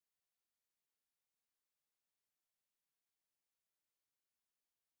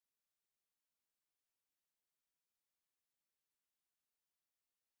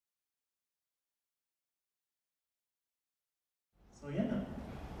So yeah,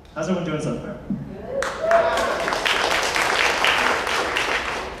 how's everyone doing so far?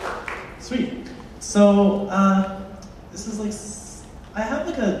 Sweet. So this is like, I have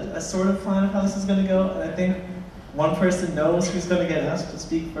like a sort of plan of how this is going to go, and I think one person knows who's going to get asked to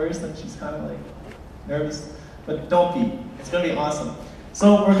speak first, and she's kind of like nervous, but don't be. It's going to be awesome.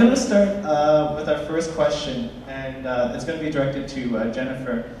 So we're going to start with our first question, and it's going to be directed to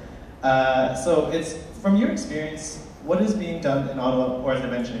Jennifer. So it's, from your experience, what is being done in Ottawa, or as I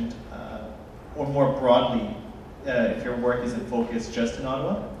mentioned, or more broadly, if your work isn't focused just in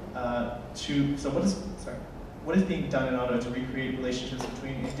Ottawa, what is being done in Ottawa to recreate relationships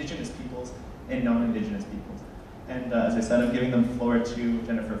between Indigenous peoples and non-Indigenous peoples? And as I said, I'm giving the floor to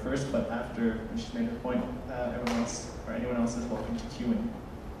Jennifer first, but after she's made her point, everyone else, or anyone else is welcome to cue in.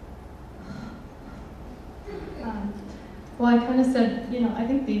 Well, I kind of said, I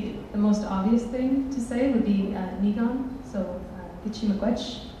think the most obvious thing to say would be Niigaan. So,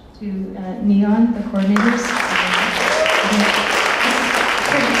 Gichimakwech to Niigaan, the coordinators.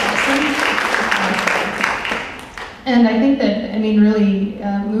 And I think that, really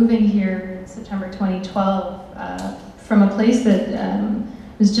moving here in September 2012 from a place that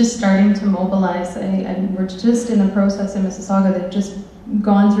was just starting to mobilize, and we're just in the process in Mississauga. They've just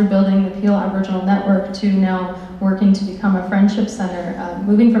gone through building the Peel Aboriginal Network to now working to become a friendship center,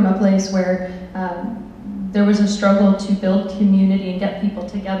 moving from a place where there was a struggle to build community and get people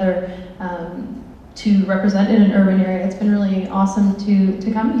together to represent in an urban area. It's been really awesome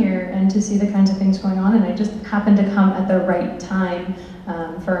to come here and to see the kinds of things going on, and I just happened to come at the right time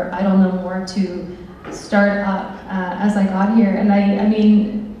for Idle No More to start up as I got here.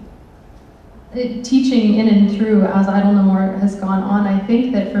 And teaching in and through as Idle No More has gone on, I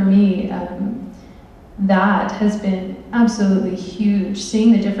think that for me, that has been absolutely huge.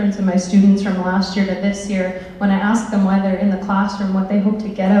 Seeing the difference in my students from last year to this year, when I ask them why they're in the classroom, what they hope to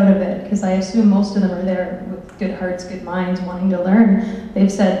get out of it, because I assume most of them are there with good hearts, good minds, wanting to learn,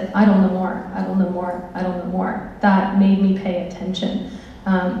 they've said, I don't know more, I don't know more, I don't know more. That made me pay attention.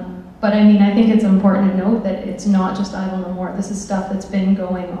 But I think it's important to note that it's not just Idle No More. This is stuff that's been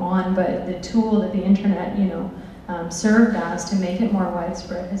going on, but the tool that the internet, served as to make it more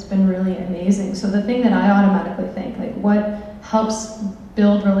widespread has been really amazing. So the thing that I automatically think, like what helps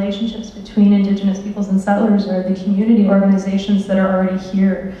build relationships between Indigenous peoples and settlers are the community organizations that are already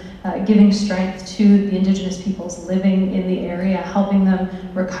here, giving strength to the Indigenous peoples living in the area, helping them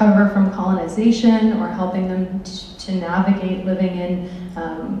recover from colonization or helping them to navigate living in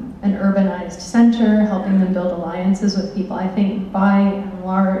an urbanized center, helping them build alliances with people. I think by and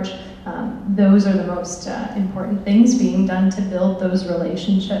large, those are the most important things being done to build those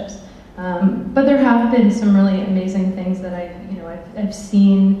relationships. But there have been some really amazing things that I've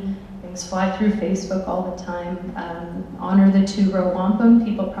seen things fly through Facebook all the time. Honor the Two-Row Wampum.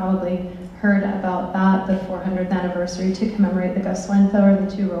 People probably heard about that, the 400th anniversary to commemorate the Guswentha, or the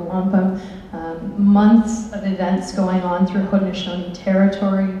Two-Row Wampum. Months of events going on through Haudenosaunee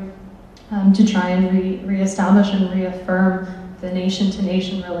territory to try and reestablish and reaffirm the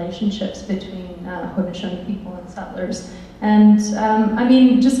nation-to-nation relationships between Haudenosaunee people and settlers. And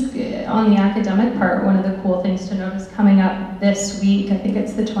just on the academic part, one of the cool things to note is coming up this week, I think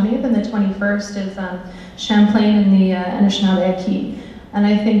it's the 20th and the 21st, is Champlain and the Anishinaabe. And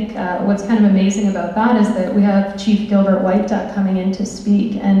I think what's kind of amazing about that is that we have Chief Gilbert White Duck coming in to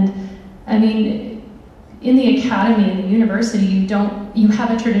speak. And in the academy, in the university, you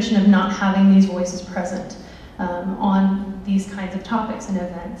have a tradition of not having these voices present on these kinds of topics and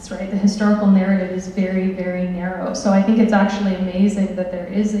events, right? The historical narrative is very, very narrow. So I think it's actually amazing that there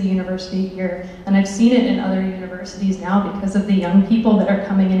is a university here, and I've seen it in other universities now because of the young people that are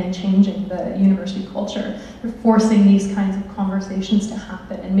coming in and changing the university culture. They're forcing these kinds of conversations to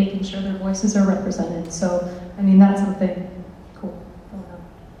happen and making sure their voices are represented. So, that's something cool going on.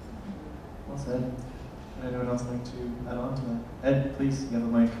 Well said. Would anyone else like to add on to that? Ed, please, you have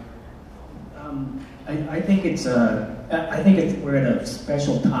a mic. I think we're at a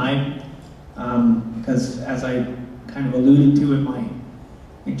special time because, as I kind of alluded to in my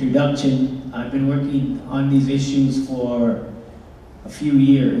introduction, I've been working on these issues for a few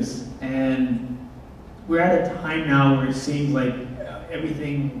years, and we're at a time now where it seems like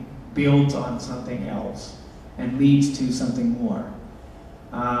everything builds on something else and leads to something more.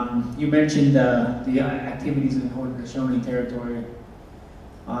 You mentioned the activities in the Haudenosaunee territory.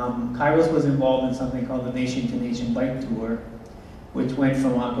 Kairos was involved in something called the Nation to Nation Bike Tour, which went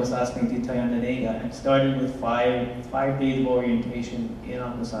from Akwesasne to Tyendinaga and started with five days of orientation in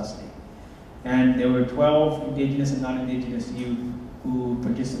Akwesasne. And there were 12 Indigenous and non-Indigenous youth who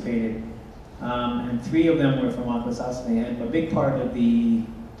participated. And 3 of them were from Akwesasne, and a big part of the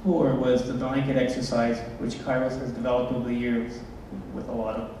tour was the blanket exercise, which Kairos has developed over the years with a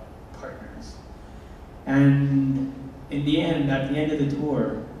lot of partners. And in the end, at the end of the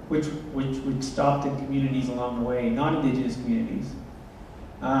tour, which stopped in communities along the way, non-Indigenous communities,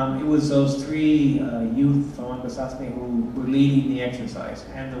 it was those 3 youth from Akwesasne who were leading the exercise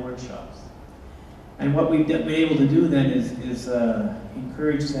and the workshops. And what we've been able to do then is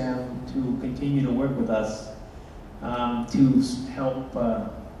encourage them to continue to work with us to help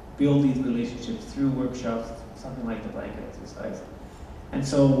build these relationships through workshops, something like the blanket exercise. And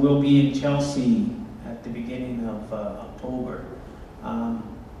so we'll be in Chelsea at the beginning of October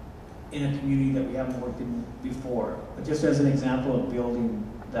in a community that we haven't worked in before, but just as an example of building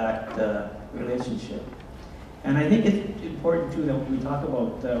that relationship. And I think it's important too that when we talk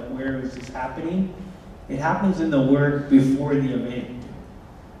about where is this happening, it happens in the work before the event.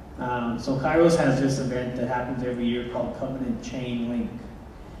 So Kairos has this event that happens every year called Covenant Chain Link.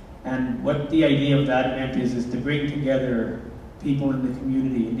 And what the idea of that event is to bring together people in the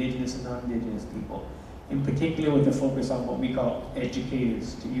community, Indigenous and non-Indigenous people, in particular with the focus on what we call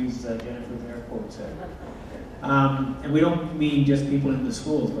educators, to use Jennifer's air quotes there. And we don't mean just people in the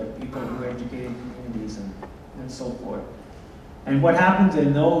schools, but people who are educated in communities and so forth. And what happens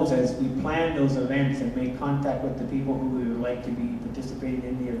in those, as we plan those events and make contact with the people who we would like to be participating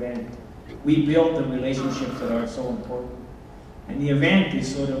in the event, we build the relationships that are so important. And the event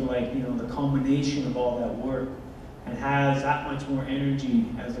is sort of like, you know, the culmination of all that work and has that much more energy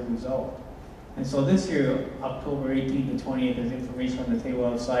as a result. And so this year, October 18th to 20th, there's information on the table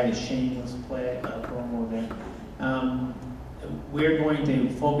outside, a shameless play, promo event. We're going to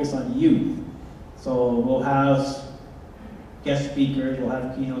focus on youth. So we'll have guest speakers, we'll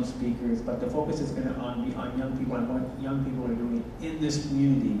have keynote speakers, but the focus is going to be on young people and what young people are doing in this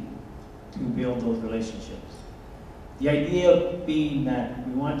community to build those relationships. The idea being that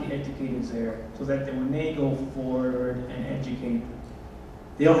we want the educators there so that when they go forward and educate,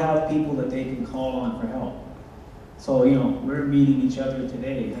 they'll have people that they can call on for help. So, you know, we're meeting each other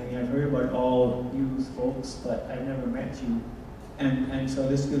today. I mean, I've heard about all you folks, but I've never met you. And so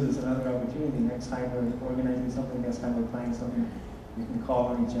this gives us another opportunity. Next time we're organizing something, next time we're planning something, we can call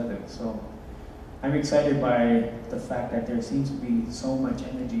on each other. So I'm excited by the fact that there seems to be so much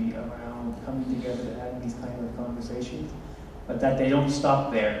energy around coming together and having these kind of conversations, but that they don't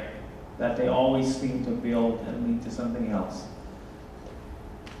stop there, that they always seem to build and lead to something else.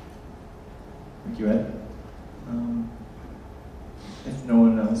 Thank you, Ed. If no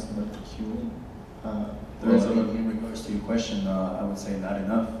one else would like to queue in regards to your question, I would say not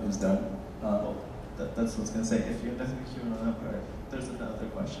enough is done. That's what I was going to say. If you're nothing queuing on that part, there's another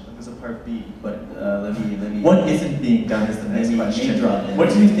question. There's a part B. But let me. What isn't being done is the next question. What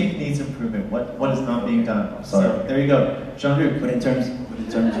do you think needs improvement? What is not being done? So there you go, Jean-Luc. But in terms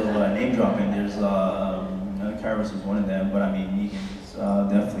of name dropping, there's Kairos is one of them. But I mean, Niigaan is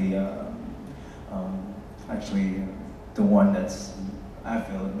definitely actually the one that's, I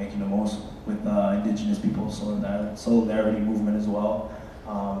feel, making the most with Indigenous people solidarity movement as well.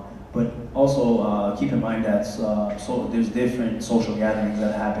 But also keep in mind that there's different social gatherings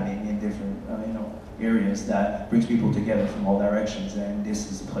that are happening in different areas that brings people together from all directions, and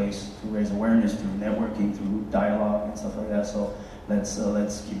this is a place to raise awareness through networking, through dialogue and stuff like that. So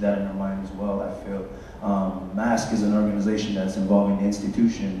let's keep that in our mind as well. I feel MASK is an organization that's involving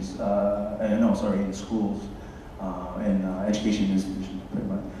institutions, in schools and education institutions, pretty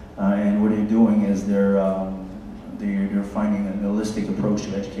much. And what they're doing is they're finding a holistic approach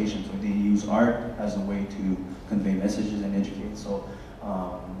to education. So they use art as a way to convey messages and educate. So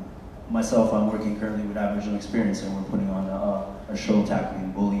myself, I'm working currently with Aboriginal Experience, and we're putting on a show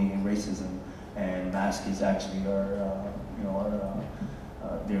tackling bullying and racism. And MASK is actually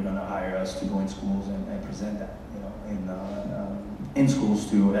they're going to hire us to go in schools and present that, in schools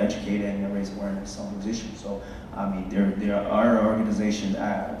to educate and raise awareness on those issues. So, I mean, there are organizations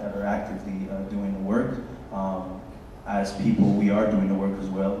that are actively doing the work. As people, we are doing the work as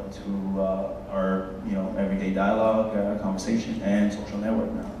well to our, everyday dialogue, conversation, and social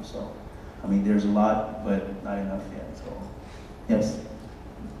network now. So, I mean, there's a lot, but not enough yet. So, yes.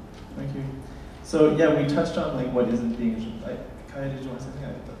 Thank you. So yeah, we touched on like what isn't being. Kaya, did you want to say something?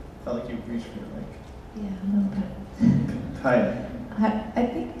 I felt like you reached for your mic. Yeah, a little bit. Kaya. I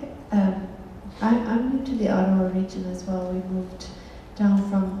think I'm new to the Ottawa region as well. We moved down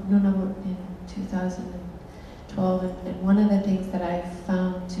from Nunavut in 2012, and one of the things that I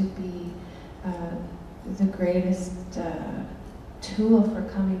found to be the greatest tool for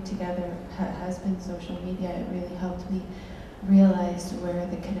coming together has been social media. It really helped me realized where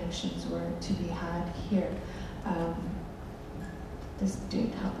the connections were to be had here. This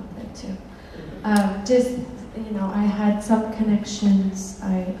dude helped a bit too. Just, you know, I had some connections.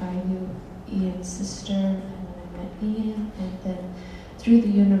 I knew Ian's sister, and then I met Ian, and then through the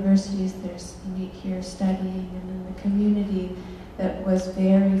universities, there's Unique here studying, and then the community that was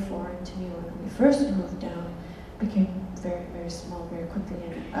very foreign to me when we first moved down became very, very small very quickly,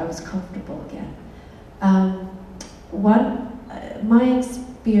 and I was comfortable again. My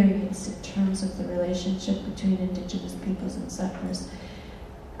experience in terms of the relationship between Indigenous peoples and settlers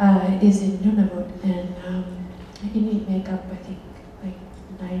is in Nunavut, and Inuit make up, I think, like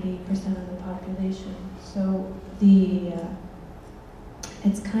 90% of the population. So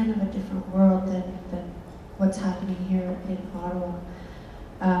it's kind of a different world than what's happening here in Ottawa.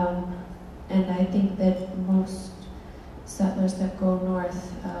 And I think that most settlers that go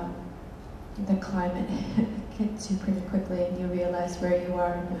north, the climate hits you pretty quickly and you realize where you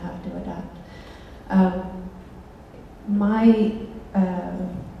are and you have to adapt. My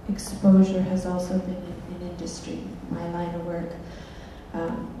exposure has also been in industry. My line of work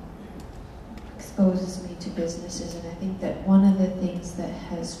exposes me to businesses, and I think that one of the things that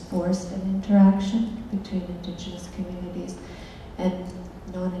has forced an interaction between Indigenous communities and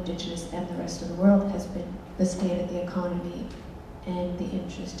non-Indigenous and the rest of the world has been the state of the economy and the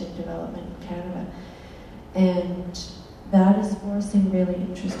interest in development in Canada. And that is forcing really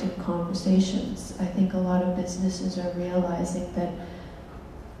interesting conversations. I think a lot of businesses are realizing that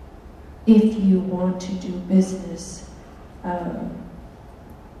if you want to do business,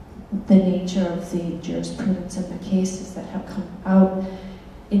 the nature of the jurisprudence and the cases that have come out,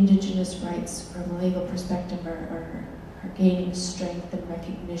 Indigenous rights from a legal perspective are gaining strength and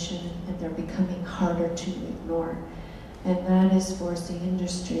recognition, and they're becoming harder to ignore. And that is forcing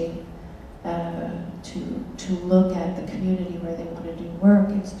industry to look at the community where they want to do work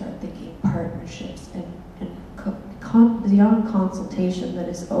and start thinking partnerships and beyond consultation that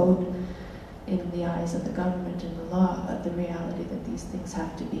is owed in the eyes of the government and the law, the reality that these things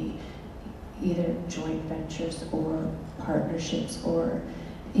have to be either joint ventures or partnerships, or,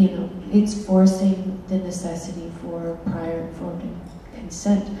 you know, it's forcing the necessity for prior informed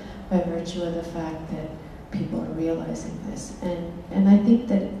consent by virtue of the fact that people are realizing this. And I think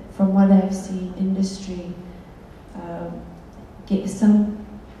that from what I've seen, industry, some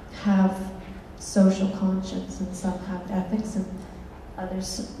have social conscience and some have ethics, and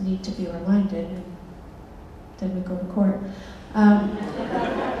others need to be reminded, and then we go to court,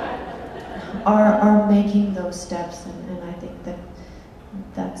 are making those steps, and I think that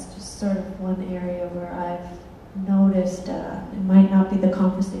that's just sort of one area where I've noticed it might not be the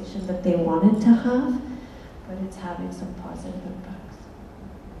conversation that they wanted to have, but it's having some positive impacts.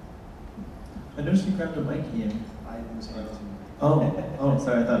 I noticed you grabbed a mic, Ian. I was able to. Oh,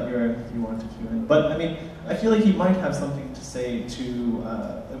 sorry, I thought you wanted to in. But I mean, I feel like he might have something to say to,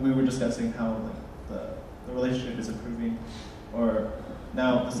 we were discussing how like, the relationship is improving, or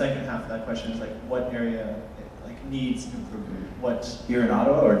now the second half of that question is like, what area like needs improvement? What Here in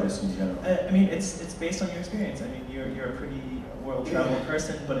Ottawa or just in general? I mean, it's based on your experience. I mean, you're a pretty world travel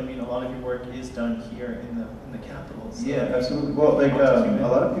person, but I mean, a lot of your work is done here in the capital. So Yeah, absolutely. Well, like a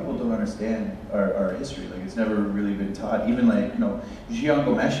lot of people don't understand our history. Like it's never really been taught. Even like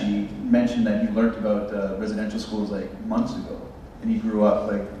Jean-Luc mentioned that he learned about residential schools like months ago, and he grew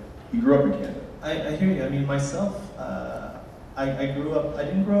up in Canada. I hear you. I mean, myself, I grew up. I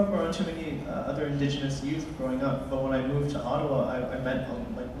didn't grow up around too many other Indigenous youth growing up, but when I moved to Ottawa, I met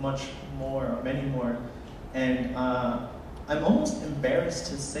like much more, or many more, and I'm almost embarrassed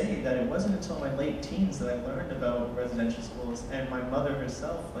to say that it wasn't until my late teens that I learned about residential schools, and my mother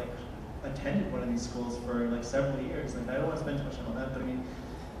herself like attended one of these schools for like several years. Like I don't want to spend too much time on that, but I mean,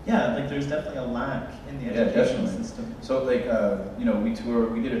 yeah, like there's definitely a lack in the education system. So like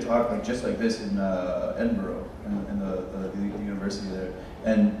we did a talk like just like this in Edinburgh, in the university there,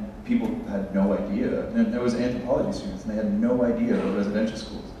 and people had no idea. And there was anthropology students, and they had no idea about residential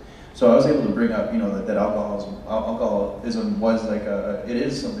schools. So I was able to bring up, that alcoholism was like it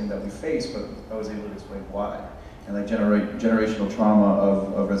is something that we face, but I was able to explain why, and like generational trauma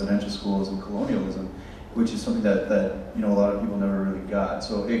of residential schools and colonialism, which is something that a lot of people never really got.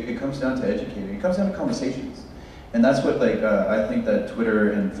 So it comes down to educating. It comes down to conversations, and that's what I think that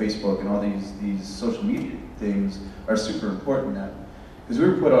Twitter and Facebook and all these social media things are super important now, because we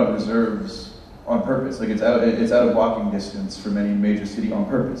were put on reserves on purpose. Like it's out of walking distance from any major city on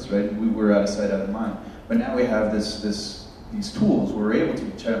purpose, right? We were out of sight, out of mind. But now we have these tools where we're able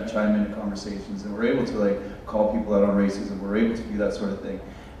to chime into conversations, and we're able to like call people out on racism. We're able to do that sort of thing.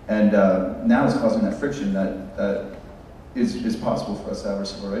 And now it's causing that friction that is possible for us to have our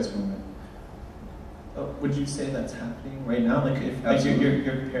civil rights movement. Would you say that's happening right now? Like, if you're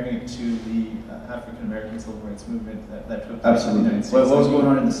comparing it to the African American civil rights movement that took place in the United States? What was going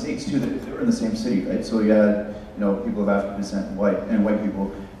on in the States too? They were in the same city, right? So you had people of African descent and white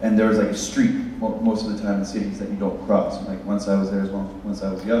people, and there was like a street most of the time in cities that you don't cross. Like one side was theirs, one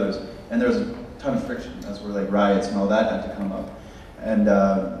side was the others, and there was a ton of friction. That's where like riots and all that had to come up. And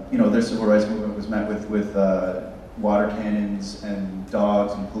their civil rights movement was met with water cannons and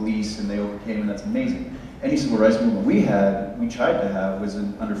dogs and police, and they overcame, and that's amazing. Any civil rights movement we tried to have, was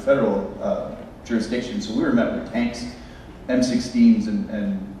under federal jurisdiction, so we were met with tanks, M16s,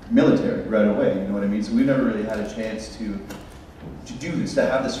 and military right away, you know what I mean? So we've never really had a chance to do this, to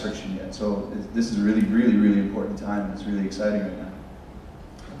have this friction yet. So this is a really, really, really important time, and it's really exciting right now.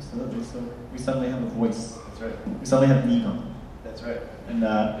 Absolutely. So we suddenly have a voice. That's right. We suddenly have Niigaan. That's right. And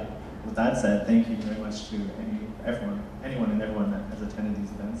with that said, thank you very much to anyone and everyone that has attended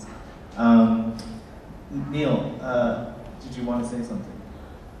these events. Neal, did you want to say something?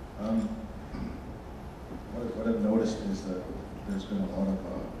 What I've noticed is that there's been a lot of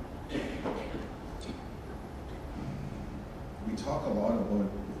we talk a lot about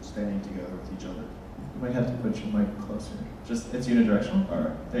standing together with each other. You might have to put your mic closer. It's unidirectional. All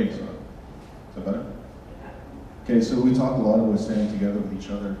right. There you go. Is that better? Okay, so we talk a lot about standing together with each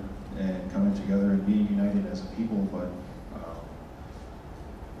other and coming together and being united as a people, but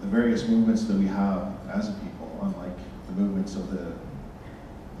the various movements that we have as a people, unlike the movements of the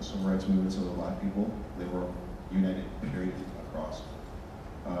civil rights movements of the Black people, they were united, period, across.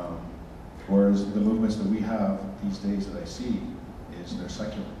 Whereas the movements that we have these days that I see is they're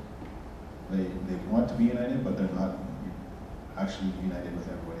secular. They want to be united, but they're not actually united with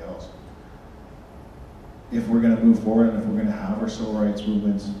everybody else. If we're going to move forward and if we're going to have our civil rights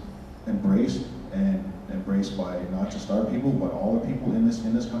movements embraced, and embraced by not just our people, but all the people in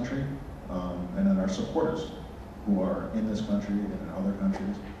this country, and then our supporters who are in this country and in other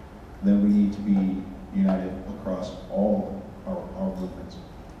countries, then we need to be united across all our movements.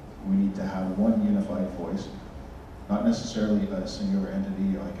 We need to have one unified voice, not necessarily a singular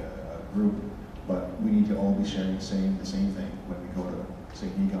entity like a group, but we need to all be sharing the same thing when we go to, say,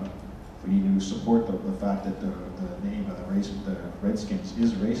 Niigaan. We need to support the fact that the name of the Redskins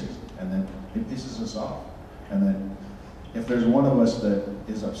is racist, and then it pisses us off. And then if there's one of us that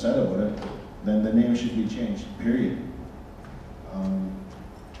is upset about it, then the name should be changed, period.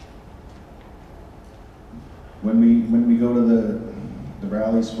 When we go to the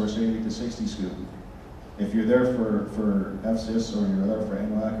rallies for, say, the 60 Scoop, if you're there for FCIS, or you're there for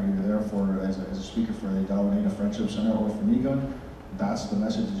NWAC, or you're there for as a speaker for the Odawa Friendship Center or for Niigaan, that's the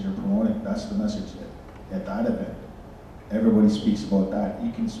message that you're promoting. That's the message at that event. Everybody speaks about that.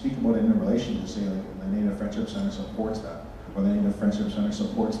 You can speak about it in relation to, say, like the Native Friendship Center supports that, or the Native Friendship Center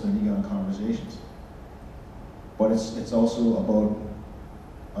supports the Niigaan conversations. But it's also about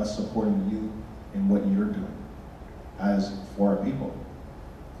us supporting you in what you're doing as for our people,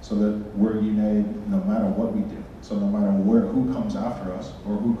 so that we're united no matter what we do. So no matter who comes after us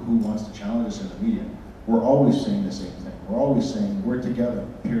or who wants to challenge us in the media, we're always saying the same thing. We're always saying we're together,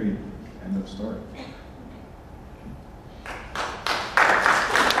 period, end of story.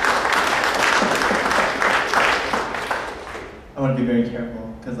 I want to be very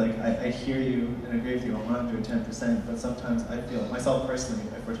careful, because like I hear you and agree with you 110%, but sometimes I feel, myself personally,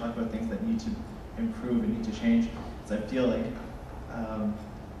 if we're talking about things that need to improve and need to change, is I feel like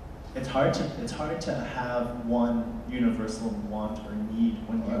it's hard to have one universal want or need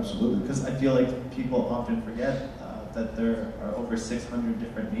when you, absolutely, because I feel like people often forget that there are over 600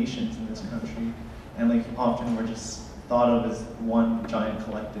 different nations in this country, and like often we're just thought of as one giant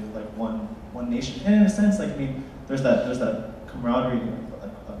collective, like one nation. And in a sense, like, I mean, there's that camaraderie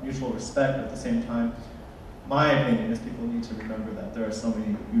of mutual respect, but at the same time, my opinion is people need to remember that there are so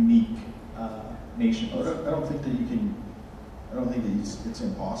many unique nations. I don't think that it's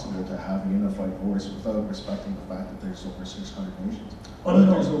impossible to have a unified voice without respecting the fact that there's over 600 nations. Oh,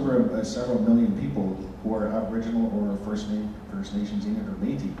 no, there's over several million people who are Aboriginal or First Nations, Inuit, or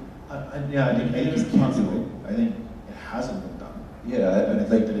Métis. I think it's possible. I think it hasn't been done. Yeah, and I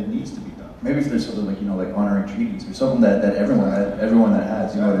think that it needs to be done. Maybe if there's something like, like honoring treaties or something that everyone that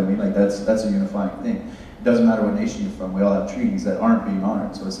has, you know what I mean? Like that's a unifying thing. It doesn't matter what nation you're from. We all have treaties that aren't being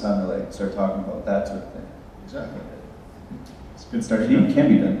honored, so it's time to like start talking about that sort of thing. Exactly. It's a good start. It can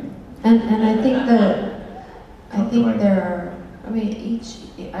be done. And I think there are, I mean,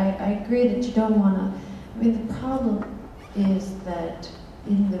 I agree that you don't want to, I mean, the problem is that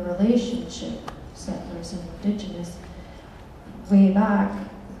in the relationship, settlers and indigenous, way back,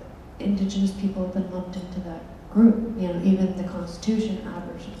 indigenous people have been lumped into that group. You know, even the Constitution,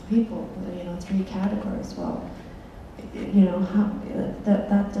 Aboriginal people, you know, 3 categories. Well, you know, how,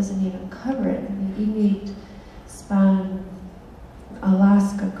 that doesn't even cover it. I mean, Inuit span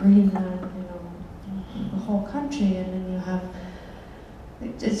Alaska, Greenland, you know, the whole country, and then you have,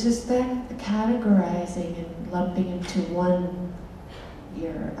 it's just that categorizing and lumping into one,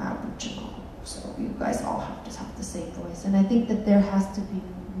 you're Aboriginal, so you guys all have to have the same voice. And I think that there has to be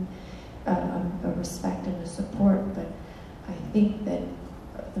a respect and a support, but I think that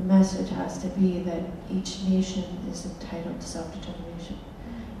the message has to be that each nation is entitled to self-determination.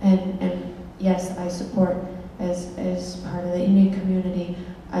 And yes, I support, as part of the Inuit community,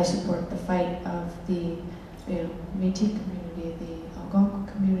 I support the fight of the Métis community, the Algonquin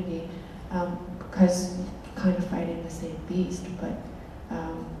community, because kind of fighting the same beast. But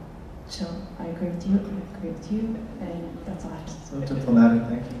so I agree with you, I agree with you, and that's all I have to say. So diplomatic,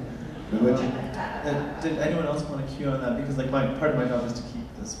 thank you. Did anyone else want to cue on that? Because like part of my job is to keep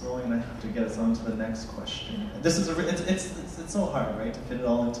this rolling, and I have to get us on to the next question. This is it's so hard, right, to fit it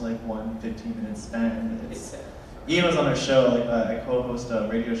all into like one 15-minute span. Ian was on our show, like I co-host a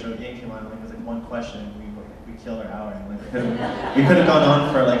radio show. Ian came on, like it was like one question, and we killed our hour. And, like, we could have gone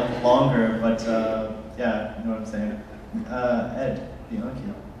on for like longer, but yeah, you know what I'm saying. Ed,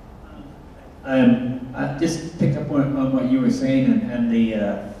 Bianchi. I just picked up on what you were saying, and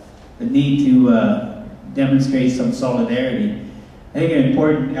the need to demonstrate some solidarity. I think an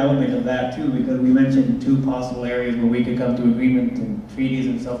important element of that too, because we mentioned 2 possible areas where we could come to agreement in treaties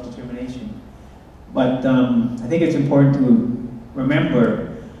and self-determination. But I think it's important to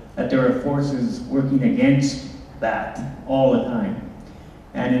remember that there are forces working against that all the time.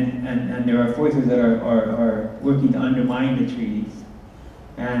 And there are forces that are working to undermine the treaties.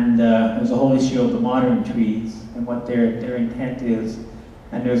 And there's a whole issue of the modern treaties and what their intent is.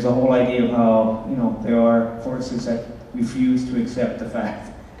 And there's a whole idea of how, you know, there are forces that refuse to accept the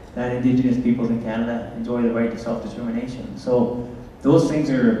fact that Indigenous peoples in Canada enjoy the right to self-determination. So those things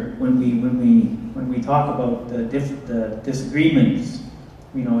are, when we talk about the disagreements,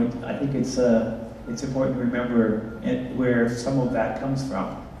 you know, I think it's important to remember where some of that comes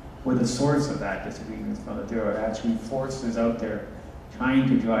from, where the source of that disagreement is from, that there are actually forces out there trying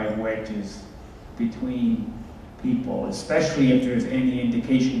to drive wedges between people, especially if there's any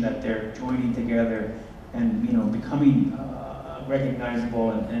indication that they're joining together and, you know, becoming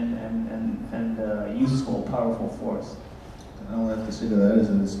recognizable and useful, powerful force. And all I have to say to that is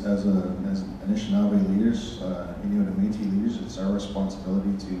as Anishinaabe leaders, Inuit and Métis leaders, it's our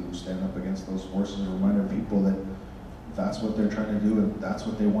responsibility to stand up against those forces and remind our people that that's what they're trying to do, and that's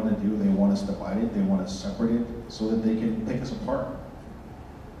what they want to do. They want us divided, they want us separated, so that they can pick us apart.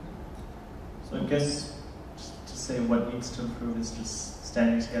 So I guess just to say what needs to improve is just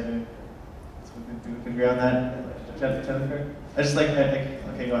standing together. So we can agree on that. Jennifer? I just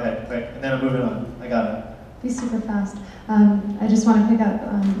okay, go ahead, quick, and then I'm moving on. I got it. Be super fast. I just want to pick up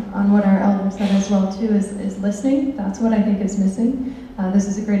on what our elder said as well too, is listening. That's what I think is missing. This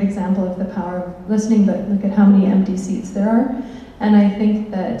is a great example of the power of listening, but look at how many empty seats there are. And I think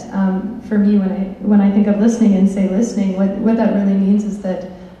that for me, when I think of listening and say listening, what that really means is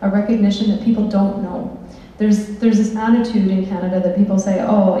that a recognition that people don't know. There's this attitude in Canada that people say,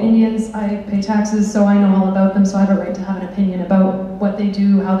 oh, Indians, I pay taxes, so I know all about them, so I have a right to have an opinion about what they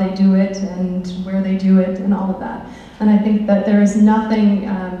do, how they do it, and where they do it, and all of that. And I think that there is nothing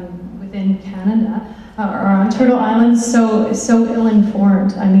within Canada or on Turtle Island so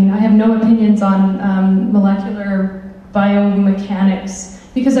ill-informed. I mean, I have no opinions on molecular biomechanics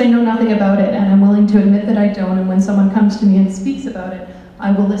because I know nothing about it, and I'm willing to admit that I don't, and when someone comes to me and speaks about it,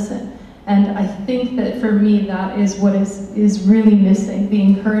 I will listen. And I think that for me, that is what is really missing, the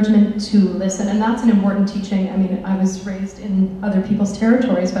encouragement to listen. And that's an important teaching. I mean, I was raised in other people's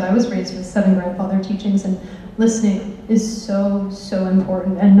territories, but I was raised with 7 grandfather teachings, and listening is so, so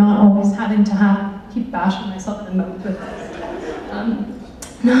important, and not always having to keep bashing myself in the mouth with this.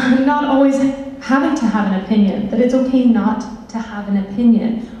 Not always having to have an opinion, that it's okay not to have an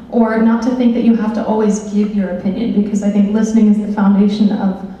opinion, or not to think that you have to always give your opinion, because I think listening is the foundation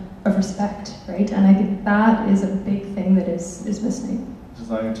of respect, right? And I think that is a big thing that is missing.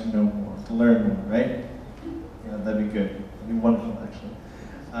 Desire to know more, to learn more, right? Yeah, that'd be good. That'd be wonderful, actually.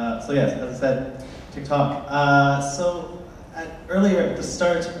 So yes, as I said, TikTok. So earlier at the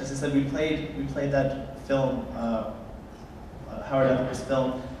start, as I said, we played that film, Howard Ethelbert's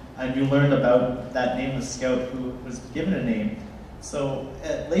film, and you learned about that nameless scout who was given a name. So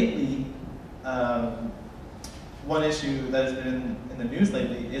lately, one issue that has been in the news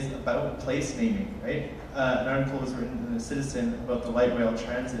lately is about place naming, right? An article was written in The Citizen about the light rail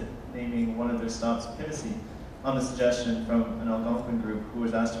transit naming one of their stops Pimisi. on the suggestion from an Algonquin group who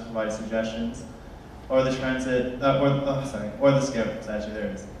was asked to provide suggestions, or the transit, or the scout statue. There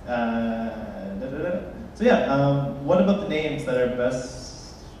it is. So yeah, what about the names that are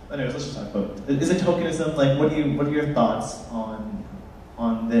best? Anyways, let's just talk about. Is it tokenism? Like, what are your thoughts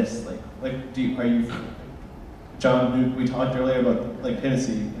on this? Are you, Jean-Luc? We talked earlier about like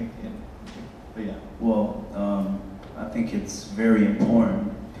Hennessy, but yeah. Well, I think it's very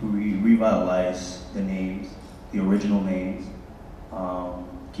important to revitalize the names, the original names.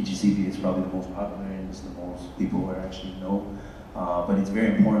 Kijisibi is probably the most popular and it's the most people who actually know. But it's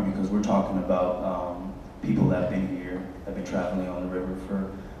very important because we're talking about people that have been here, have been traveling on the river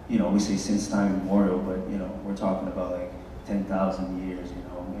for, we say since time immemorial, but we're talking about like 10,000 years,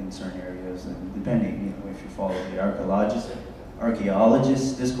 in certain areas, and depending, if you follow the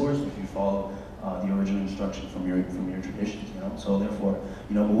archaeologist discourse, if you follow the original instruction from your traditions, So therefore,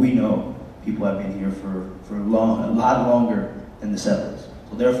 but we know people have been here for a lot longer than the settlers.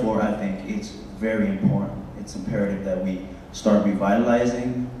 So therefore, I think it's very important. It's imperative that we start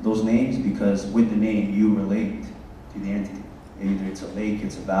revitalizing those names because with the name, you relate to the entity. Either it's a lake,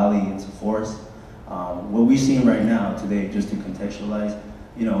 it's a valley, it's a forest. What we're seeing right now today, just to contextualize,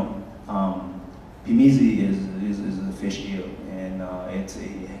 Pimizi is a fish eel, and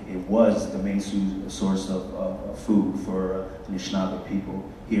it was the main source of food for the Anishinaabe people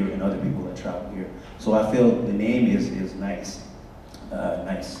here and other people that travel here. So I feel the name is nice.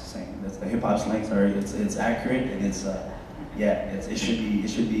 Nice saying. That's the hip hop slang. Sorry, it's accurate and it's it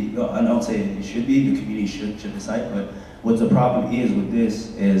should be. No, I don't say it should be. The community should decide. But what the problem is with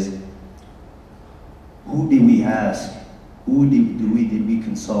this is, who did we ask? Who did we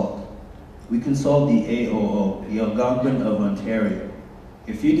consult? We consult the AOO, the Algonquin of Ontario.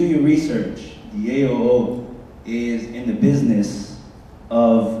 If you do your research, the AOO is in the business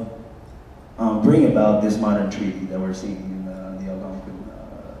of bringing about this modern treaty that we're seeing in the Algonquin,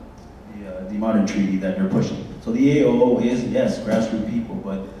 the modern treaty that they're pushing. So the AOO is, yes, grassroots people,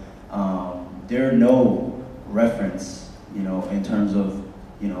 but there are no reference, in terms of,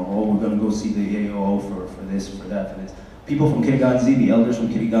 we're going to go see the AOO for this, for that, for this. People from Kitigan-Zibi, elders from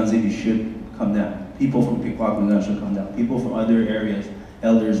Kitigan-Zibi should come down. People from Pikwakanagan should come down. People from other areas,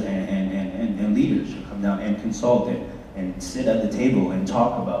 elders and leaders should come down and consult it and sit at the table and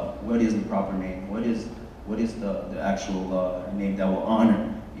talk about what is the proper name, what is the actual name that will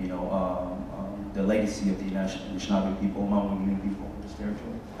honor, the legacy of the Anishinaabe people, Maui people in this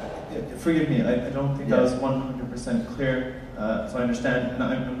territory. Forgive me, I don't think that was 100% clear, so I understand, and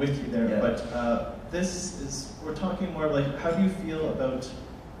I'm with you there, but we're talking more like, how do you feel about,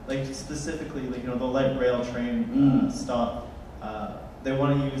 like specifically, like, the light rail train stop, they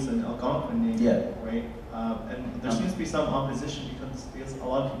want to use an Algonquin name, right? And there seems to be some opposition because a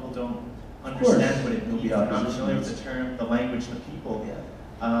lot of people don't understand what it means. They're not familiar with the term, the language, the people.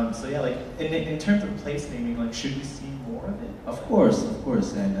 So yeah, like in terms of place naming, like, should we see more of it? Of course,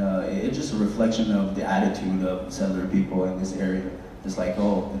 and it's just a reflection of the attitude of settler people in this area. It's like,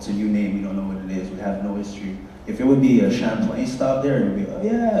 oh, it's a new name, we don't know what it is, we have no history. If it would be a Champlain stop there, it would be, oh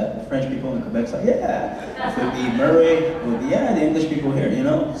yeah, the French people in Quebec side, yeah. If it would be Murray, it would be, yeah, the English people here,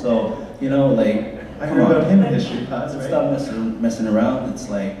 So, like, I heard about him in history class, right? Stop messing around. It's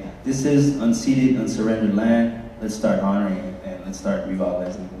like, this is unceded, unsurrendered land. Let's start honoring it and let's start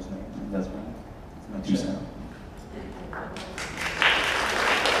revitalizing those names. And that's my 2 cents.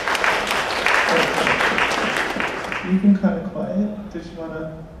 You've been kind of quiet. Did you want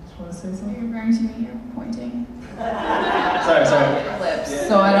to say something? You're referring to me, you're pointing. Sorry. Lips,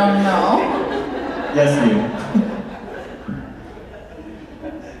 so I don't know. Yes, you.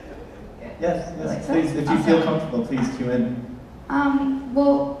 Yes, please. If you feel comfortable, please cue in.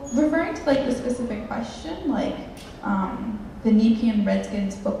 Well, referring to like the specific question, like the Nepean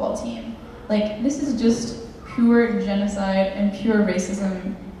Redskins football team, like this is just pure genocide and pure racism,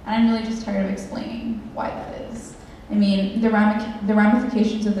 and I'm really just tired of explaining why that is. I mean, the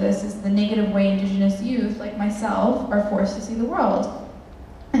ramifications of this is the negative way Indigenous youth, like myself, are forced to see the world.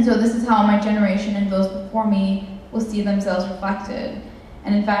 And so this is how my generation and those before me will see themselves reflected.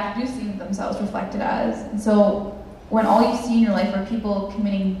 And in fact, do see themselves reflected as. And so when all you see in your life are people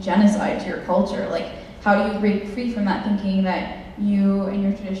committing genocide to your culture, like, how do you break free from that thinking that you and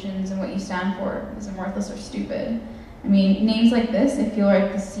your traditions and what you stand for isn't worthless or stupid? I mean, names like this, I feel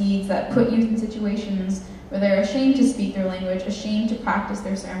like the seeds that put youth in situations where they're ashamed to speak their language, ashamed to practice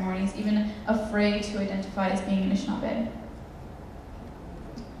their ceremonies, even afraid to identify as being Anishinaabe.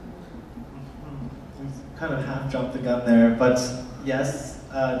 We've kind of half jumped the gun there, but yes,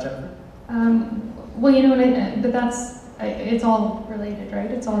 Jennifer? Well, but it's all related,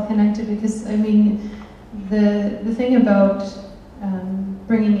 right? It's all connected because, I mean, The thing about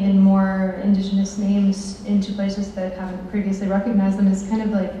bringing in more Indigenous names into places that haven't previously recognized them is kind of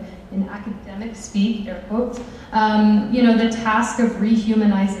like, in academic speak, air quotes, the task of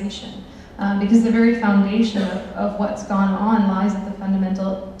rehumanization. Because the very foundation of what's gone on lies at the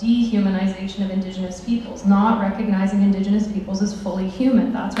fundamental dehumanization of Indigenous peoples, not recognizing Indigenous peoples as fully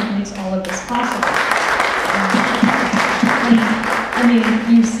human. That's what makes all of this possible. And I mean,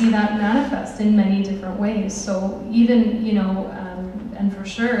 you see that manifest in many different ways. So even, and for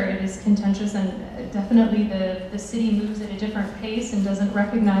sure it is contentious, and definitely the city moves at a different pace and doesn't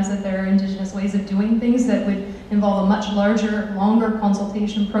recognize that there are Indigenous ways of doing things that would involve a much larger, longer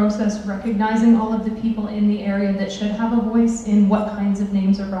consultation process, recognizing all of the people in the area that should have a voice in what kinds of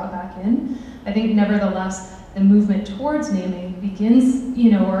names are brought back in. I think nevertheless, the movement towards naming begins,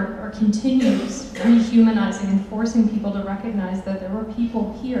 or continues rehumanizing and forcing people to recognize that there were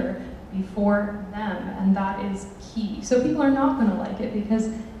people here before them, and that is key. So people are not going to like it because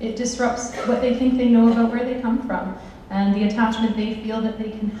it disrupts what they think they know about where they come from and the attachment they feel that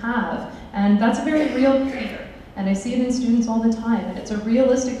they can have. And that's a very real fear. And I see it in students all the time, and it's a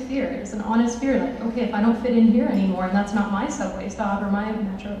realistic fear. It's an honest fear, like, okay, if I don't fit in here anymore, and that's not my subway stop or my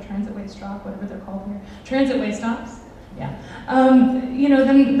metro transitway stop, whatever they're called here, transitway stops, yeah.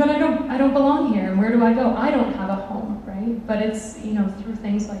 Then I don't belong here, and where do I go? I don't have a home, right? But it's, through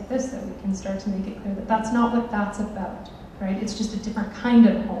things like this that we can start to make it clear that that's not what that's about, right? It's just a different kind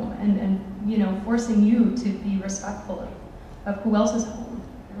of home, and forcing you to be respectful of who else's home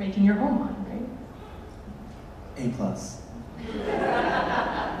you're making your home on, right? A+.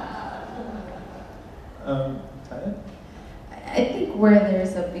 Taya? I think where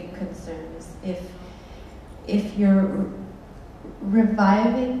there's a big concern is if you're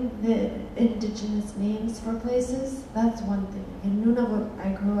reviving the Indigenous names for places, that's one thing. In Nunavut,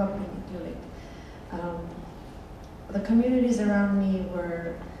 I grew up in Inuit. The communities around me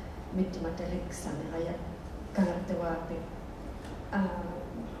were Mitimatelik, Qajaq, Qajaq,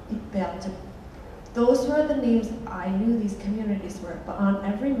 Ipealtip. Those were the names I knew these communities were, but on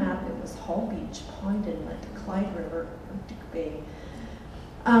every map it was Hall Beach, Pond Inlet, Clyde River, Dick Bay.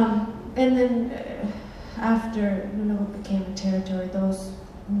 And then after Nunavut became a territory, those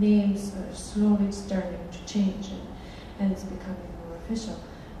names are slowly starting to change, and it's becoming more official.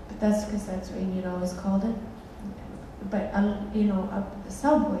 But that's because that's what Inuit always called it. But a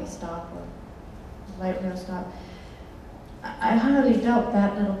subway stop or light rail stop, I highly doubt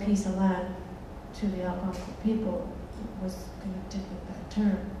that little piece of land to the Algonquin people was connected with that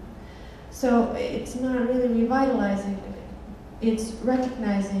term. So it's not really revitalizing, it's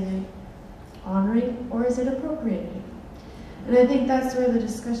recognizing and honoring, or is it appropriating? And I think that's where the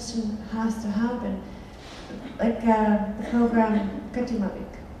discussion has to happen. Like the program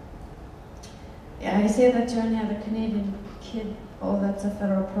Katimavik. Yeah, I say that to any other Canadian kid, oh, that's a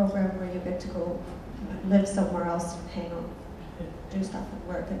federal program where you get to go live somewhere else and hang out, do stuff and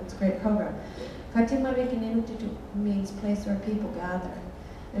work, and it's a great program. Katimavik in Inuktitut means place where people gather.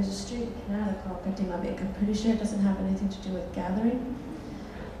 There's a street in Canada called Katimavik. I'm pretty sure it doesn't have anything to do with gathering.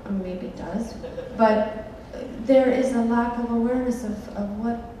 Or maybe it does. But there is a lack of awareness of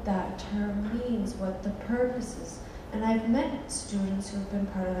what that term means, what the purpose is. And I've met students who have been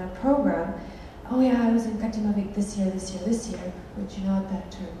part of that program. Oh yeah, I was in Katimavik this year. But you know what that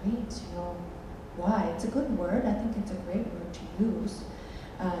term means? You know why? It's a good word. I think it's a great word to use.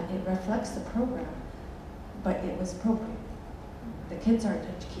 It reflects the program, but it was appropriate. The kids aren't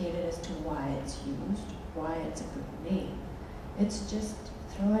educated as to why it's used, why it's a good name. It's just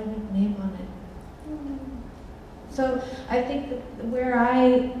throwing a name on it. So I think that where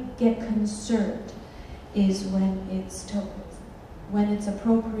I get concerned is when it's tokenism, when it's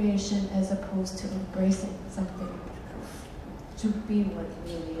appropriation as opposed to embracing something to be what it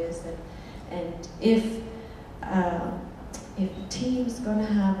really is. And if the team's going to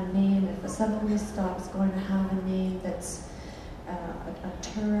have a name, if a subway stop's going to have a name that's a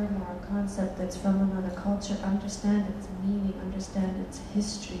term or a concept that's from another culture, understand its meaning, understand its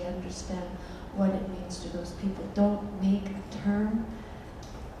history, understand what it means to those people. Don't make a term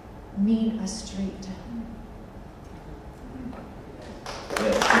mean a street.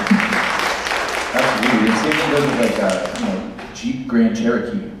 Yeah, absolutely. It's the same thing with like Jeep Grand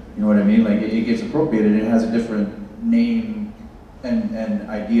Cherokee. You know what I mean? Like it gets appropriated and it has a different name and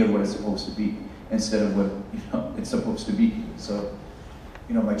idea of what it's supposed to be instead of what it's supposed to be. So,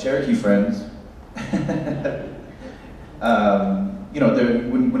 my Cherokee friends,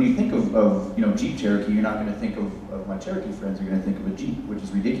 when you think of Jeep Cherokee, you're not going to think of my Cherokee friends. You're going to think of a Jeep, which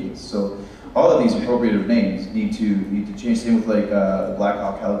is ridiculous. So all of these appropriative names need to change. Same with like Black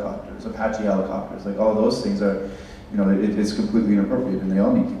Hawk helicopters, Apache helicopters. Like all those things are, it's completely inappropriate, and they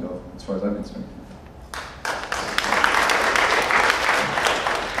all need to go, as far as I'm concerned.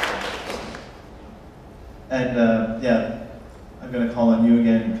 And yeah, I'm gonna call on you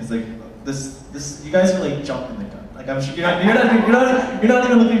again because like this, you guys are like jumping the gun. Like I'm sure you're not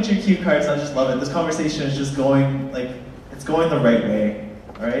even looking at your cue cards. I just love it. This conversation is just going it's going the right way.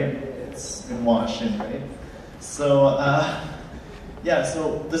 All right, it's been washed in, right? So yeah.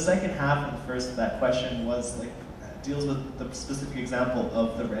 So the second half of the first of that question was like deals with the specific example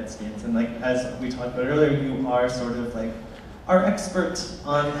of the Redskins, and like as we talked about earlier, you are sort of like our expert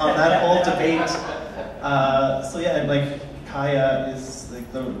on that whole debate. So yeah, like Kaya is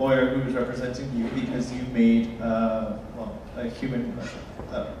like the lawyer who is representing you because you made a human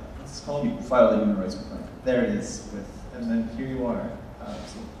what's it called? You filed a human rights complaint. There it is. And then here you are.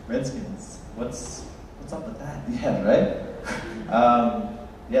 So Redskins. What's up with that? Yeah, right.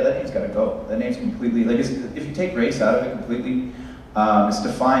 Yeah, that name's got to go. That name's completely if you take race out of it completely, it's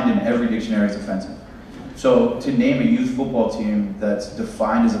defined in every dictionary as offensive. So to name a youth football team that's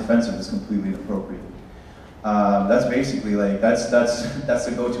defined as offensive is completely inappropriate. That's basically like that's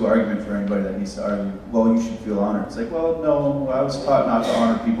the go-to argument for anybody that needs to argue. Well, you should feel honored. It's like, well, no, I was taught not to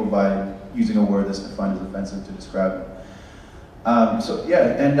honor people by using a word that's defined as offensive to describe them. So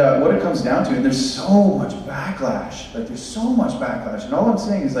yeah, and what it comes down to, and there's so much backlash. Like there's so much backlash, and all I'm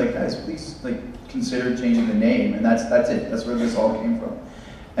saying is like, guys, please like consider changing the name, and that's it. That's where this all came from,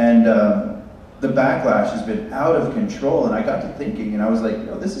 and. The backlash has been out of control, and I got to thinking, and I was like,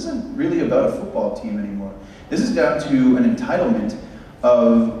 this isn't really about a football team anymore. This is down to an entitlement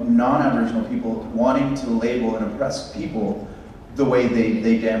of non-Aboriginal people wanting to label and oppress people the way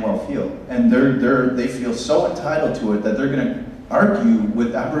they damn well feel. And they feel so entitled to it that they're going to argue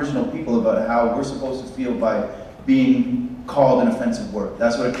with Aboriginal people about how we're supposed to feel by being called an offensive word.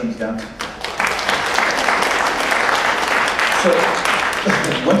 That's what it comes down to. So,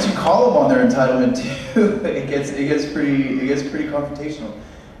 once you call them on their entitlement too, it gets pretty confrontational,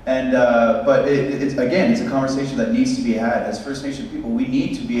 and but it's a conversation that needs to be had. As First Nation people, we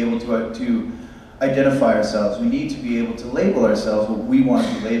need to be able to identify ourselves. We need to be able to label ourselves what we want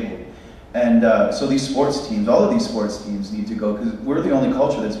to be labeled, and so these sports teams, all of these sports teams, need to go because we're the only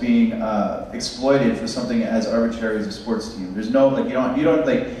culture that's being exploited for something as arbitrary as a sports team. There's no you don't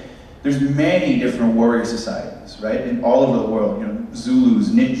There's many different warrior societies, right, in all over the world. Zulus,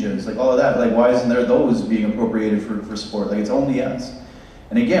 ninjas, like all of that. Like, why isn't there those being appropriated for sport? Like, it's only us.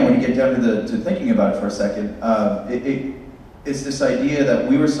 And again, when you get down to thinking about it for a second, it's this idea that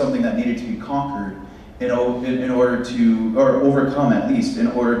we were something that needed to be conquered in order to, or overcome at least, in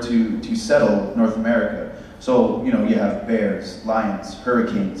order to settle North America. So, you have bears, lions,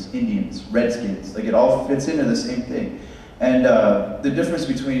 hurricanes, Indians, redskins. Like, it all fits into the same thing. And the difference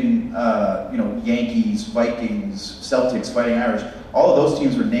between Yankees, Vikings, Celtics, Fighting Irish, all of those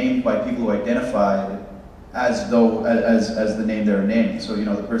teams were named by people who identified as the name they were named. So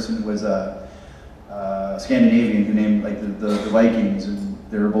the person was Scandinavian who named like the Vikings, and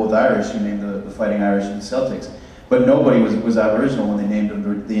they were both Irish who named the Fighting Irish and the Celtics. But nobody was Aboriginal when they named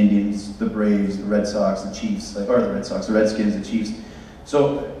them the Indians, the Braves, the Red Sox, the Chiefs, the Redskins, the Chiefs.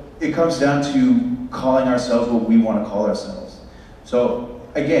 So it comes down to calling ourselves what we want to call ourselves. So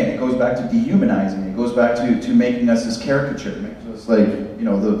again, it goes back to dehumanizing. It goes back to making us this caricature. It makes us like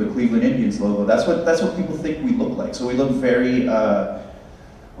the Cleveland Indians logo. That's what people think we look like. So we look very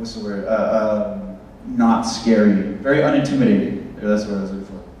what's the word? Not scary, very unintimidating. That's what I was looking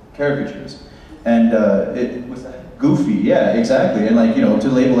for. Caricatures, and what's that? Goofy. Yeah, exactly. And to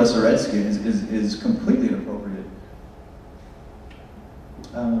label us a redskin is completely inappropriate.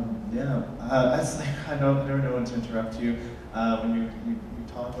 Yeah, I never know when to interrupt you when you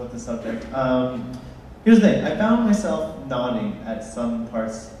talk about the subject. Here's the thing, I found myself nodding at some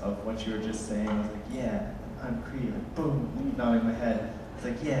parts of what you were just saying. I was like, yeah, I'm Cree, like boom, nodding my head. It's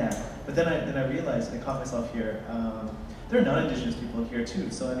like, yeah, but then I realized, I caught myself here, there are non-Indigenous people here too,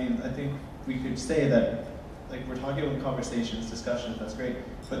 so I think we could say that, like, we're talking about conversations, discussions, that's great,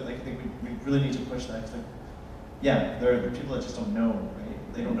 but like, I think we really need to push that, because yeah, there are people that just don't know,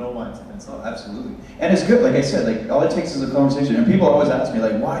 right? They don't know why it's offensive. Oh, absolutely. And it's good, like I said, like all it takes is a conversation. And people always ask me,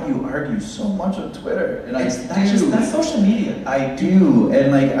 like, why do you argue so much on Twitter? And that's social media. I do,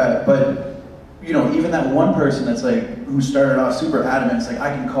 and like, but even that one person that's like, who started off super adamant, it's like,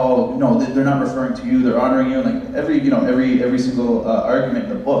 I can call, no, they're not referring to you, they're honoring you, like every single argument in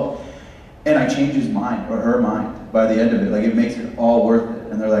the book. And I change his mind, or her mind. by the end of it. Like, it makes it all worth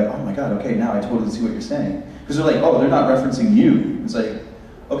it. And they're like, oh my God, okay, now I totally see what you're saying. Because they're like, oh, they're not referencing you. It's like,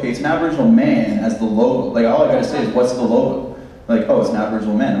 okay, it's an Aboriginal man as the logo. Like, all I gotta say is, what's the logo? Like, oh, it's an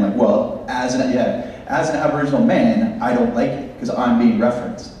Aboriginal man. I'm like, well, as an Aboriginal man, I don't like it because I'm being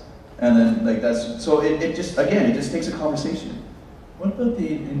referenced. And then, like, that's, so it just, again, it just takes a conversation. What about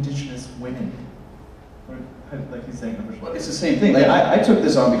the Indigenous women? Or, like he's saying, Well, it's the same thing. Like, I took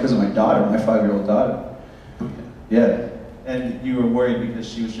this on because of my daughter, my 5-year-old daughter. Yeah. And you were worried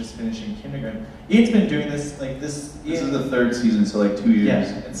because she was just finishing kindergarten. Ian's been doing this, like this. This is the 3rd season, so like 2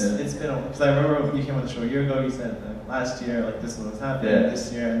 years. Yeah, it's been, because I remember when you came on the show a year ago, you said last year, like this was happening,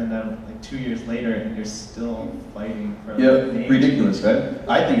 this year, and then like 2 years later, and you're still fighting for names. Ridiculous, right?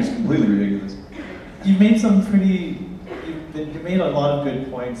 I think it's completely ridiculous. You've made some pretty, you made a lot of good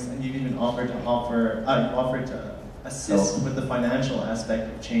points, and you've even offered to assist with the financial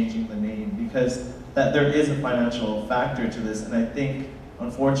aspect of changing the name, because that there is a financial factor to this, and I think,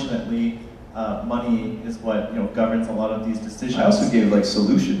 unfortunately, money is what governs a lot of these decisions. I also gave like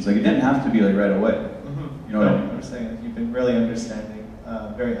solutions. Like, it didn't have to be like right away. You know what I mean? I'm saying you've been really understanding,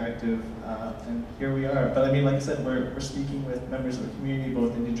 very active, and here we are. But I mean, like I said, we're speaking with members of the community,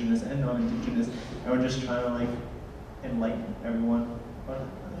 both Indigenous and non-Indigenous, and we're just trying to like enlighten everyone. But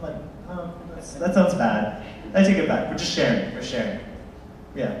like, that sounds bad. I take it back. We're just sharing. We're sharing.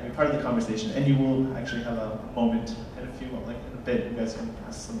 Yeah, you're part of the conversation, and you will actually have a moment in a bit. You guys can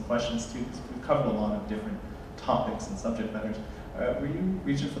ask some questions too, because we've covered a lot of different topics and subject matters. Were you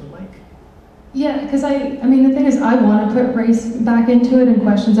reaching for the mic? Yeah, because I mean, the thing is, I want to put race back into it and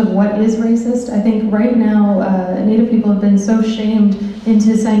questions of what is racist. I think right now, Native people have been so shamed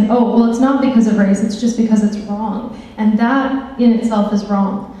into saying, oh, well, it's not because of race, it's just because it's wrong. And that in itself is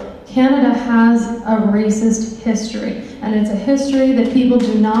wrong. Canada has a racist history, and it's a history that people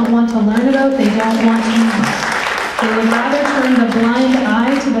do not want to learn about, they don't want to know. They would rather turn the blind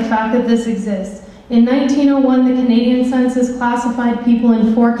eye to the fact that this exists. In 1901, the Canadian census classified people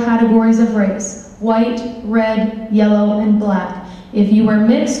in 4 categories of race: white, red, yellow, and black. If you were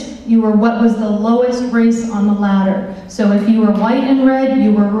mixed, you were what was the lowest race on the ladder. So if you were white and red,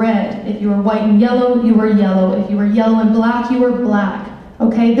 you were red. If you were white and yellow, you were yellow. If you were yellow and black, you were black.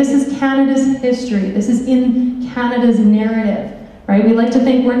 Okay, this is Canada's history. This is in Canada's narrative, right? We like to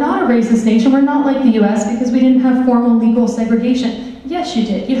think we're not a racist nation. We're not like the US because we didn't have formal legal segregation. Yes, you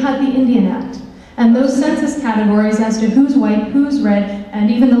did. You had the Indian Act. And those census categories as to who's white, who's red,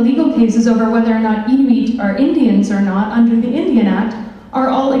 and even the legal cases over whether or not Inuit are Indians or not under the Indian Act are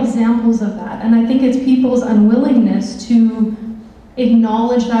all examples of that. And I think it's people's unwillingness to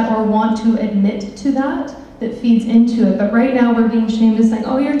acknowledge that or want to admit to that feeds into it. But right now we're being shamed as saying,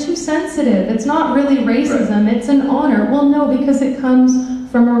 oh, you're too sensitive. It's not really racism, it's an honor. Well, no, because it comes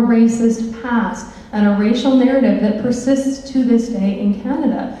from a racist past and a racial narrative that persists to this day in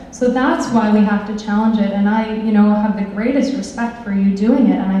Canada. So that's why we have to challenge it. And I, have the greatest respect for you doing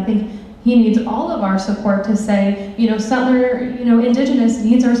it. And I think he needs all of our support to say, settler, Indigenous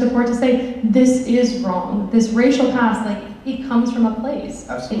needs our support to say, this is wrong. This racial past, like, it comes from a place.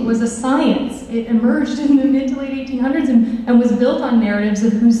 Absolutely. It was a science. It emerged in the mid to late 1800s and was built on narratives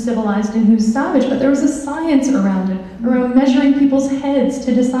of who's civilized and who's savage, but there was a science around it, around measuring people's heads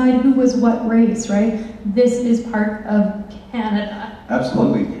to decide who was what race, right? This is part of Canada.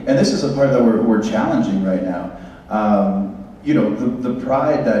 Absolutely. And this is a part that we're challenging right now. The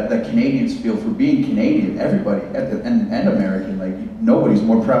pride that Canadians feel for being Canadian, everybody, and American, like, nobody's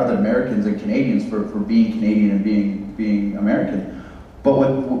more proud than Americans and Canadians for being Canadian and being American. But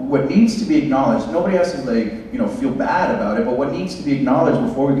what needs to be acknowledged, nobody has to feel bad about it, but what needs to be acknowledged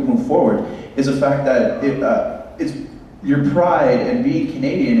before we can move forward is the fact that it's your pride and being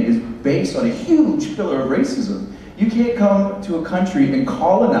Canadian is based on a huge pillar of racism. You can't come to a country and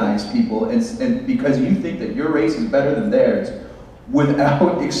colonize people and because you think that your race is better than theirs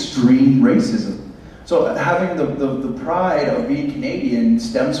without extreme racism. So having the pride of being Canadian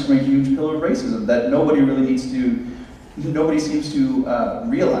stems from a huge pillar of racism that nobody seems to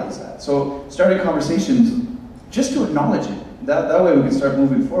realize that. So starting conversations just to acknowledge it. That way we can start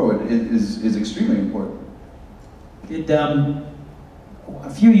moving forward is extremely important. A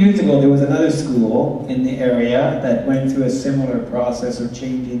few years ago, there was another school in the area that went through a similar process of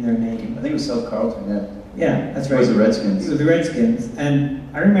changing their name. I think it was South Carleton, yeah. Yeah, that's right. It was the Redskins. It was the Redskins.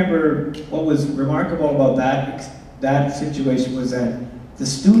 And I remember what was remarkable about that situation was that the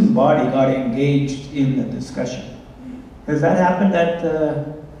student body got engaged in the discussion. Has that happened at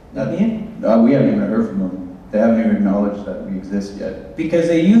Nepean? We haven't even heard from them. They haven't even acknowledged that we exist yet. Because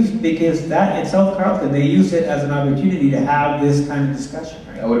that in South Carleton, they used it as an opportunity to have this kind of discussion.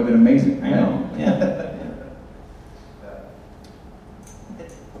 Right? That would have been amazing. I know, yeah.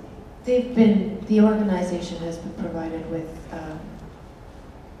 the organization has been provided with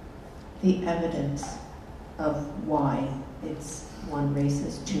the evidence of why it's one,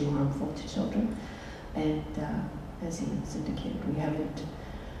 racist, two, harmful to children, and as he has indicated,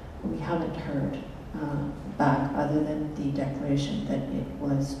 we haven't heard back other than the declaration that it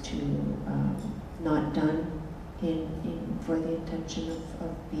was not done for the intention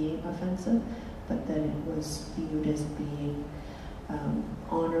of being offensive, but that it was viewed as being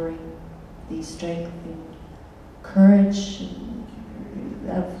honoring the strength and courage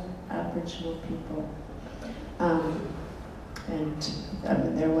of Aboriginal people. And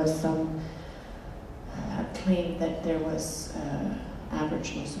there was some claim that there was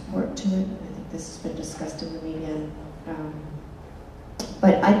Aboriginal support to it. I think this has been discussed in the media.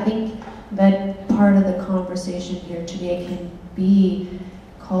 But I think that part of the conversation here today can be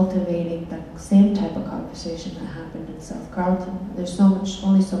cultivating the same type of conversation that happened in South Carleton. There's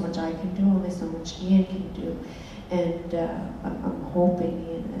only so much I can do, only so much Ian can do. And I'm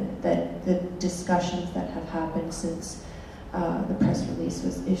hoping that the discussions that have happened since the press release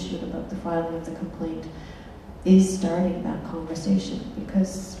was issued about the filing of the complaint is starting that conversation,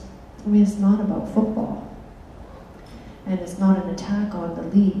 because I mean, it's not about football, and it's not an attack on the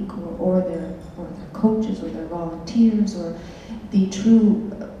league or their coaches or their volunteers or the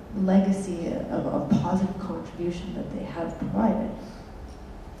true legacy of positive contribution that they have provided.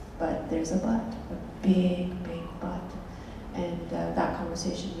 But there's a but, a big but, and that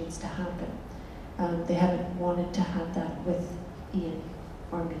conversation needs to happen. They haven't wanted to have that with Ian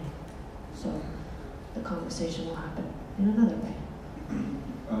or me, so the conversation will happen in another way.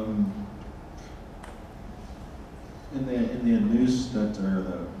 In the news or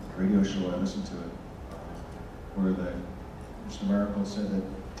the radio show I listened to it, where Mr. Miracle said that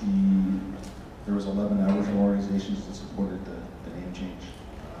there was 11 Aboriginal organizations that supported the name change.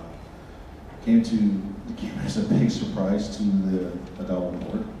 It came as a big surprise to the Odawa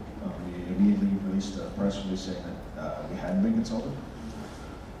board. We immediately released a press release saying that we hadn't been consulted.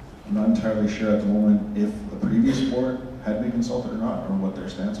 I'm not entirely sure at the moment if the previous board had been consulted or not, or what their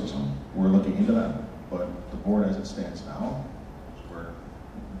stance was on. We're looking into that, but the board as it stands now,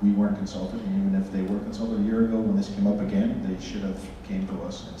 we weren't consulted, and even if they were consulted a year ago when this came up again, they should have came to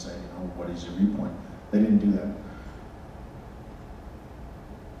us and said, what is your viewpoint? They didn't do that.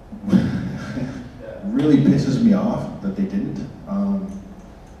 It really pisses me off that they didn't.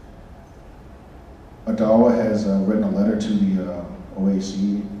 Odawa has written a letter to the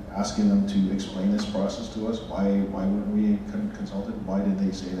OAC asking them to explain this process to us. Why weren't we consulted? Why did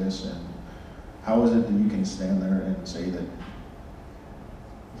they say this? And how is it that you can stand there and say that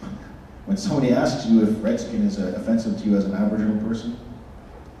when somebody asks you if Redskin is offensive to you as an Aboriginal person,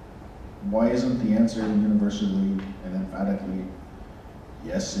 why isn't the answer universally and emphatically,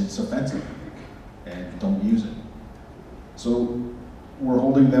 yes, it's offensive, and don't use it? So we're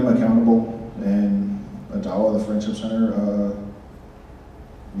holding them accountable, and Odawa, the Friendship Center,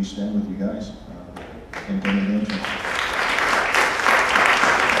 we stand with you guys in getting the interest.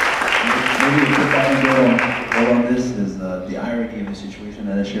 Maybe a quick anecdote on this is the irony of the situation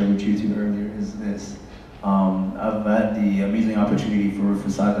that I shared with you two earlier is this. I've had the amazing opportunity for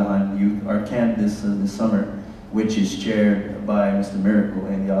Sutherland Youth Art Camp this summer, which is chaired by Mr. Miracle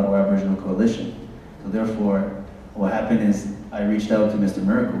and the Ottawa Aboriginal Coalition. So therefore, what happened is I reached out to Mr.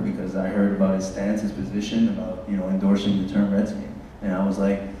 Miracle because I heard about his stance, his position about endorsing the term Redskin. And I was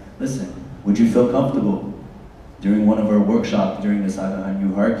like, listen, would you feel comfortable during one of our workshops during the Sutherland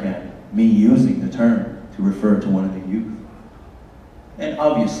Youth Art Camp, me using the term to refer to one of the youth? And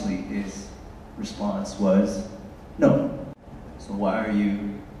obviously his response was, no. So why are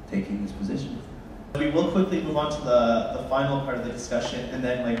you taking this position? We will quickly move on to the final part of the discussion, and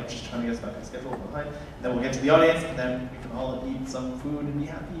then I'm just trying to get us back on schedule behind. And then we'll get to the audience, and then we can all eat some food and be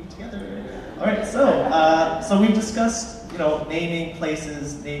happy together. All right, so we've discussed naming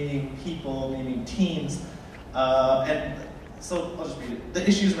places, naming people, naming teams, and so I'll just read it. The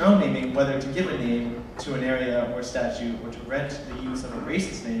issues around naming, whether to give a name to an area or statute or to prevent the use of a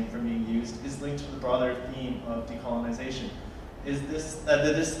racist name from being used, is linked to the broader theme of decolonization. This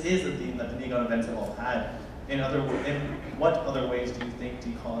is a theme that the Niigaan events have all had. In what other ways do you think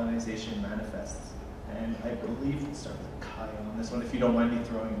decolonization manifests? And I believe we'll start with Kai on this one, if you don't mind me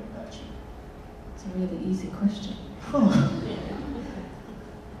throwing it at you. It's a really easy question.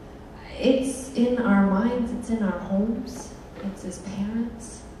 It's in our minds, it's in our homes, it's as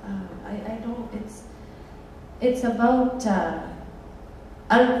parents. It's about,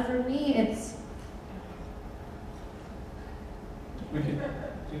 for me, it's, We can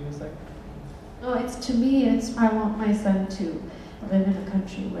do this second. no, to me, I want my son to live in a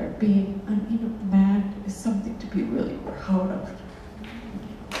country where being a man is something to be really proud of.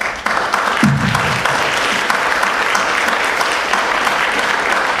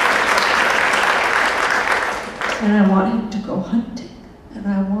 And I want him to go hunting, and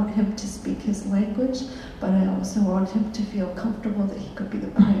I want him to speak his language, but I also want him to feel comfortable that he could be the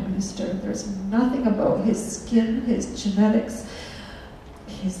Prime Minister. There's nothing about his skin, his genetics,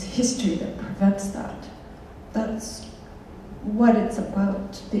 his history that prevents that. That's what it's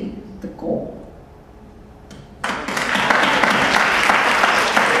about, the goal.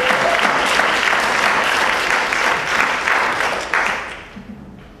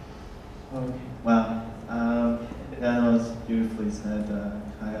 Okay. Wow. Yeah, that was beautifully said,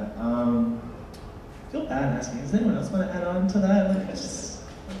 Kaya. I feel bad asking. Does anyone else want to add on to that?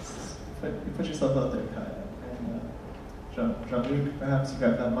 Like, you put yourself out there, Kaya. And Jean-Luc, perhaps you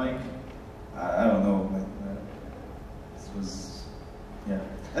grab that mic. I don't know. This was, yeah.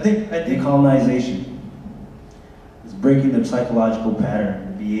 I think Decolonization is breaking the psychological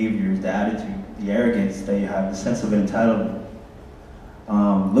pattern, the behaviors, the attitude, the arrogance that you have, the sense of entitlement.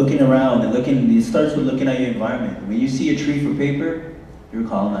 Looking around and it starts with looking at your environment. When you see a tree for paper, you're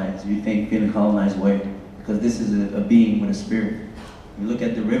colonized. You think in a colonized way because this is a being with a spirit. You look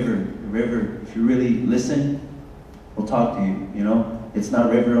at the river, if you really listen, will talk to you, you know? It's not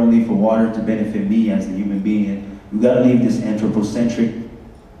river only for water to benefit me as a human being. We gotta leave this anthropocentric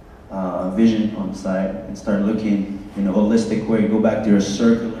vision on the side and start looking in a holistic way, go back to a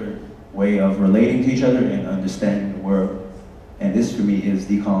circular way of relating to each other and understanding the world. And this for me is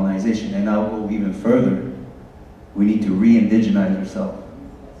decolonization. And I'll go even further. We need to re-indigenize ourselves,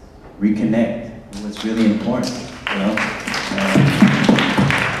 reconnect with what's really important, you know?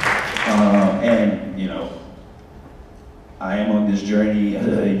 And you know, I am on this journey,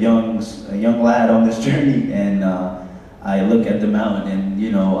 a young lad on this journey, and I look at the mountain, and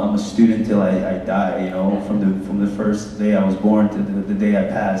you know, I'm a student till I die. You know, from the first day I was born to the day I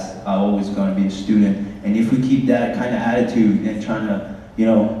pass, I'm always going to be a student. And if we keep that kind of attitude and trying to, you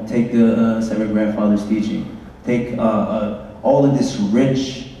know, take the seven grandfathers' teaching, take all of this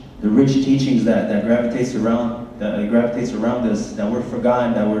rich teachings that gravitates around us, that were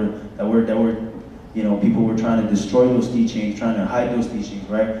forgotten, that were you know, people were trying to destroy those teachings, trying to hide those teachings,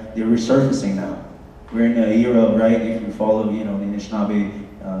 right? They're resurfacing now. We're in an era, right? If you follow, you know, the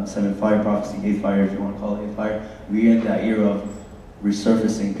Anishinaabe 7 fire prophecy, 8 fire, if you want to call it 8 fire, we're in that era of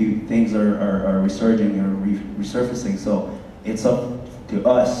resurfacing. Things are resurging or resurfacing. So it's up to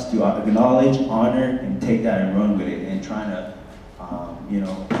us to acknowledge, honor, and take that and run with it, and trying to, you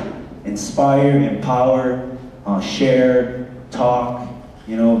know, inspire, empower, share, talk.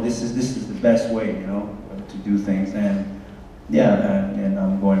 You know, this is the best way, you know, to do things. And yeah, and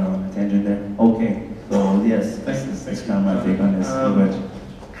I'm going on a tangent there. Okay, so yes, that's kind of my take on this.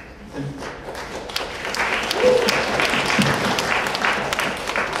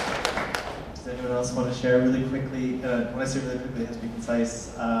 Does anyone else want to share really quickly? When I say really quickly, it has to be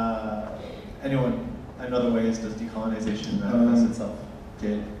concise. Anyone, in other ways, does decolonization manifest itself?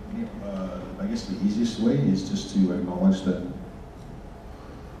 Did I guess the easiest way is just to acknowledge that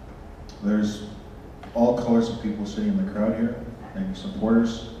there's all colors of people sitting in the crowd here, and your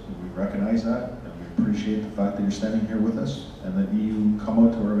supporters, and we recognize that, and we appreciate the fact that you're standing here with us, and that you come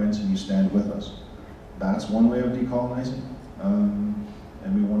out to our events and you stand with us. That's one way of decolonizing,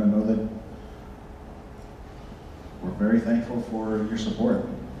 and we want to know that we're very thankful for your support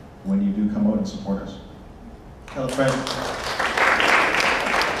when you do come out and support us. Hello, friend.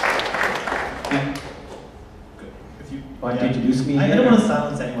 Want to introduce me? I don't want to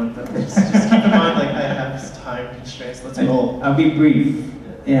silence anyone, but just keep in mind, like, I have time constraints. Let's roll. I'll be brief.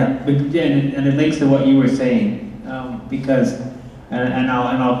 Yeah, but and it links to what you were saying, because, and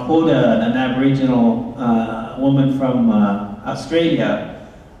I'll quote an Aboriginal woman from Australia,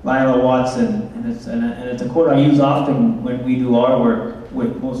 Lila Watson, and it's a quote I use often when we do our work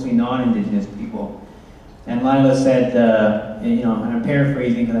with mostly non-Indigenous people. And Lila said, you know, and I'm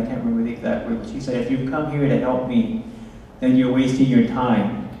paraphrasing because I can't remember the exact word, but she said, if you've come here to help me, then you're wasting your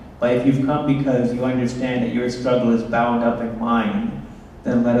time. But if you've come because you understand that your struggle is bound up in mine,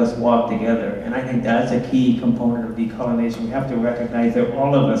 then let us walk together. And I think that's a key component of decolonization. We have to recognize that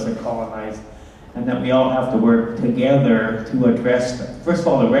all of us are colonized, and that we all have to work together to address it. First of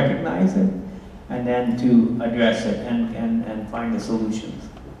all, to recognize it, and then to address it and find the solutions.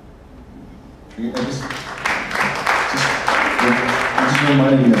 It just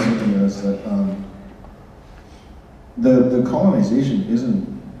reminded me of something else, that the colonization isn't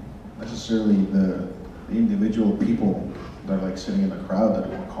necessarily the individual people that are like sitting in the crowd that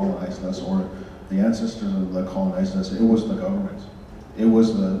want to colonize us, or the ancestors of the colonized us, it was the government. It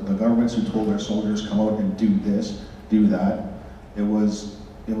was the governments who told their soldiers, come out and do this, do that. It was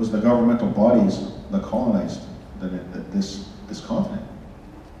the governmental bodies that colonized this continent.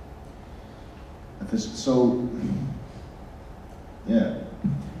 So, yeah.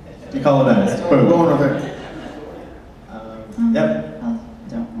 Decolonized. But we're going over there. Yep. I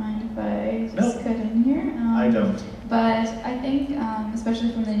don't mind if I just Nope. cut in here. I don't. But I think,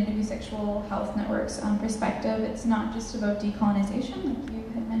 especially from the Native Sexual Health Network's perspective, it's not just about decolonization, like you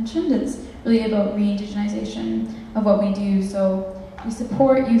had mentioned. It's really about re-indigenization of what we do. So we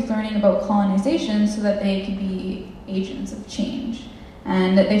support youth learning about colonization so that they can be agents of change,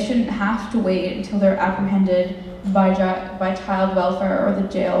 and that they shouldn't have to wait until they're apprehended by child welfare or the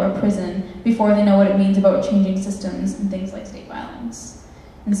jail or prison before they know what it means about changing systems and things like state violence.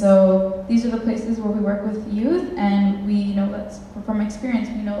 And so these are the places where we work with youth, and we know that's from experience.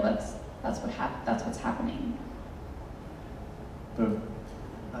 We know that's what's happening. Boom.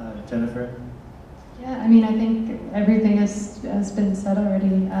 Jennifer. Yeah, I mean, I think everything has been said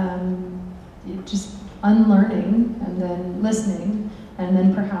already. Just unlearning and then listening and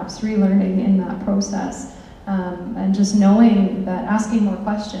then perhaps relearning in that process. And just knowing that asking more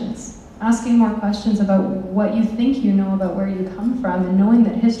questions about what you think you know about where you come from, and knowing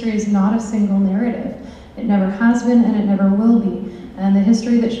that history is not a single narrative. It never has been and it never will be. And the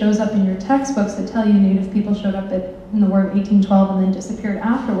history that shows up in your textbooks that tell you Native people showed up in the War of 1812 and then disappeared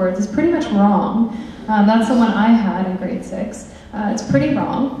afterwards is pretty much wrong. That's the one I had in grade 6. It's pretty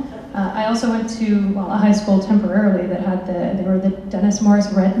wrong. I also went to a high school temporarily that had they were the Dennis Morris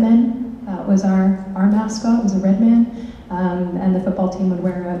Red Men. That was our mascot, it was a red man. And the football team would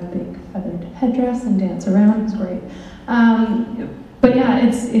wear a big feathered headdress and dance around. It was great. But yeah,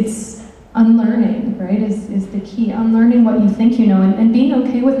 it's unlearning, right, is the key. Unlearning what you think you know, and being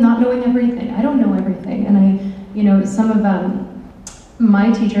okay with not knowing everything. I don't know everything, and some of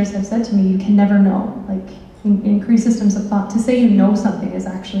my teachers have said to me, you can never know. Like, increased systems of thought, to say you know something is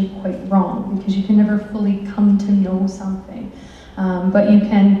actually quite wrong, because you can never fully come to know something. But you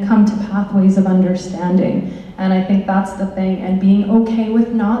can come to pathways of understanding. And I think that's the thing, and being okay with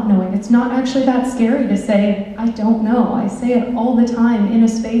not knowing. It's not actually that scary to say, I don't know. I say it all the time in a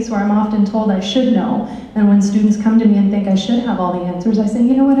space where I'm often told I should know. And when students come to me and think I should have all the answers, I say,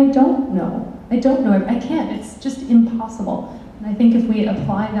 you know what, I don't know. I don't know. I can't. It's just impossible. And I think if we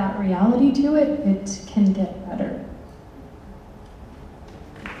apply that reality to it, it can get better.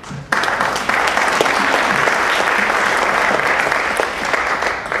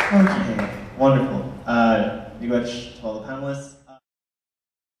 Okay, wonderful. Niigaan, to all the panelists.